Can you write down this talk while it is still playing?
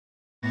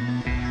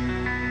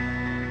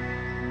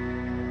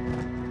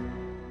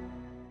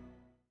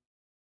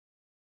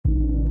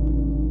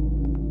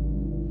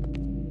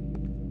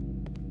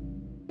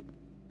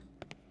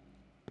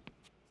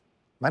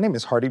My name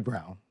is Hardy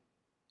Brown,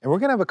 and we're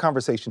gonna have a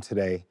conversation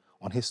today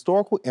on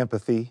historical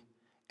empathy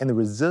and the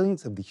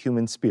resilience of the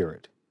human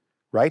spirit,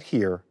 right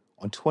here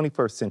on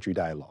 21st Century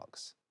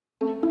Dialogues.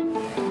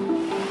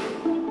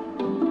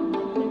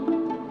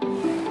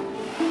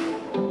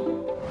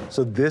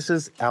 So this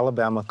is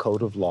Alabama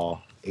Code of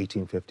Law,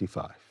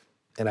 1855.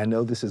 And I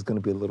know this is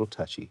gonna be a little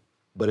touchy,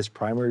 but its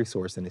primary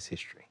source in its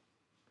history.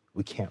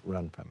 We can't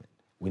run from it.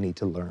 We need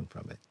to learn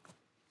from it.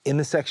 In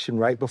the section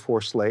right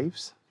before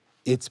slaves,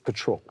 it's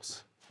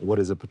patrols. What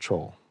is a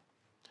patrol?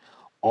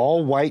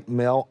 All white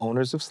male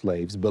owners of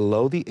slaves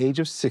below the age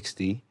of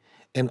 60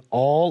 and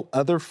all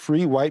other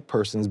free white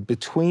persons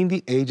between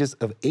the ages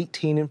of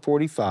 18 and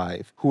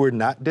 45 who are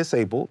not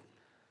disabled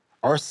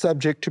are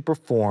subject to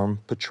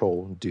perform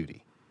patrol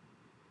duty.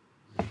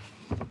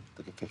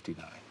 Look at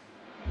 59.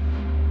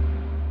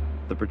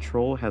 The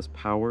patrol has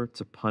power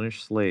to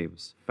punish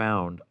slaves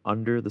found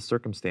under the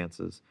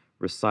circumstances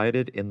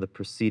recited in the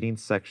preceding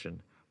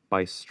section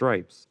by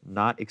stripes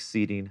not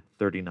exceeding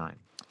 39.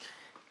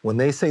 When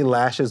they say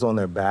lashes on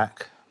their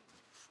back,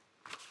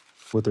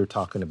 what they're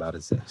talking about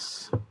is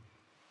this.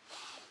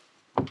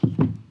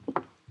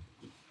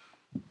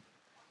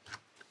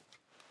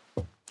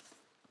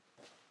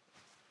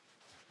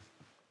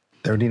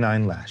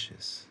 "39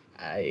 lashes."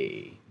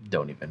 I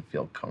don't even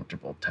feel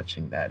comfortable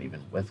touching that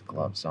even with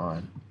gloves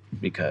on,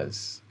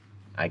 because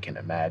I can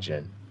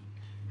imagine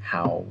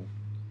how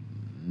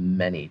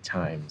many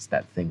times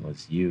that thing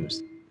was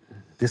used.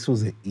 This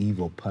was an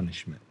evil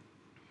punishment.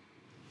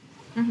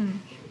 Mm-hmm.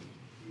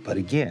 But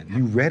again,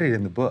 you read it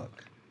in the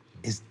book.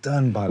 It's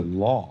done by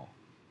law.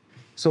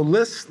 So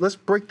let's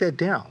break that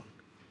down.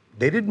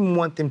 They didn't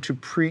want them to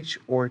preach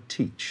or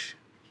teach.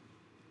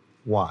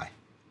 Why?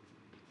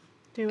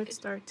 They would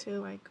start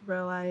to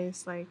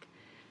realize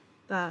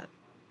that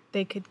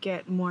they could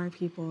get more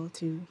people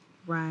to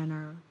run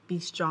or be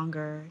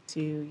stronger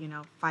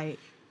to,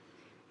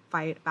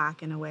 fight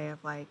back in a way of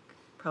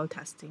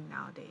protesting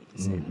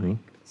nowadays and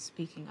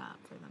speaking up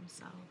for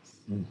themselves.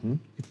 Mm-hmm.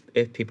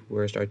 If people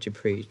were to start to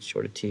preach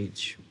or to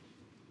teach,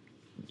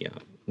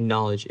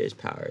 knowledge is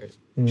power.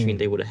 Which means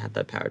they would have had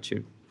that power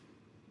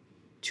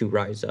to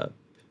rise up.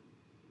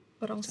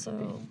 But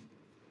also,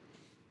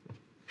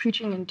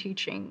 preaching and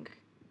teaching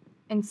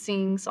and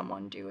seeing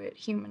someone do it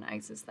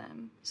humanizes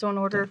them. So in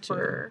order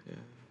for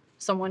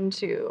someone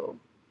to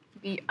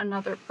be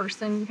another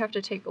person, you have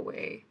to take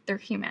away their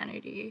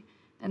humanity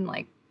and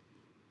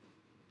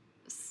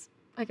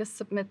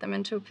submit them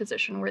into a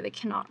position where they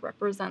cannot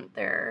represent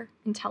their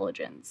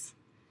intelligence.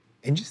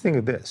 And just think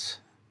of this.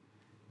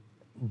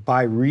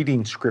 By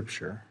reading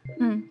scripture,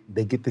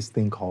 they get this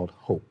thing called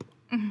hope.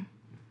 Mm-hmm.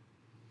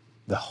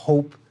 The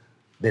hope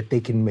that they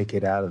can make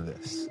it out of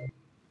this.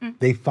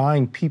 They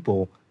find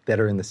people that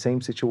are in the same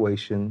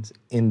situations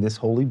in this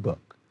holy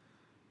book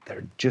that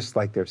are just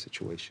like their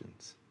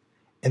situations.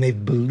 And they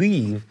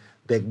believe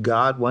that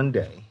God one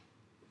day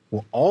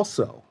will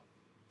also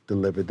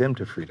deliver them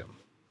to freedom.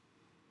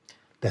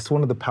 That's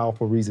one of the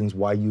powerful reasons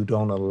why you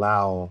don't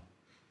allow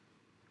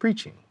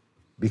preaching,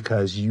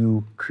 because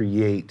you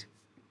create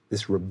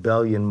this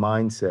rebellion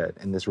mindset,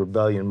 and this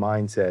rebellion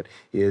mindset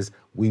is,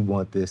 we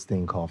want this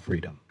thing called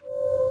freedom.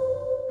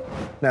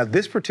 Now,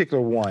 this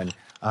particular one,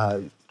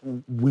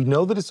 we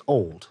know that it's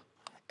old,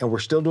 and we're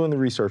still doing the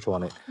research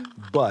on it,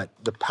 but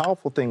the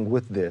powerful thing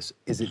with this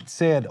is it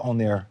said on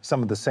there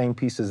some of the same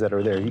pieces that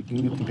are there.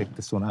 You can pick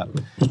this one up.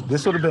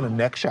 This would have been a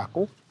neck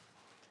shackle,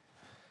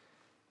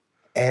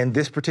 and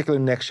this particular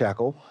neck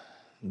shackle,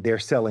 they're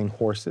selling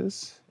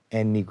horses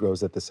and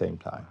Negroes at the same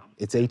time.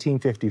 It's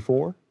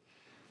 1854.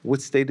 What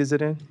state is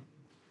it in?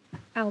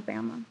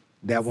 Alabama.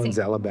 That one's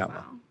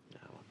Alabama. Wow.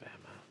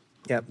 Alabama.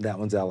 Yep, that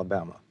one's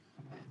Alabama.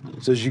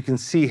 So as you can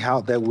see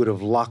how that would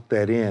have locked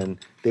that in,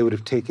 they would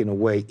have taken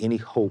away any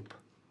hope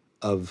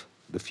of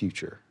the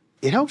future.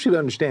 It helps you to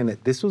understand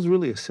that this was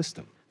really a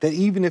system, that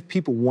even if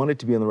people wanted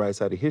to be on the right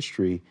side of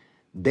history,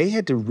 they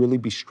had to really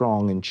be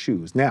strong and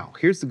choose. Now,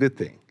 here's the good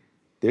thing.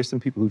 There's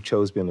some people who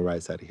chose to be on the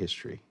right side of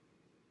history.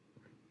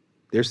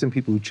 There's some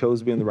people who chose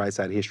to be on the right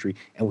side of history,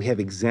 and we have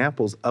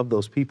examples of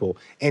those people.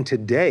 And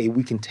today,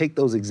 we can take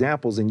those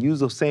examples and use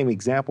those same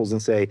examples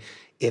and say,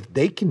 if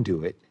they can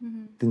do it,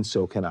 then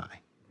so can I.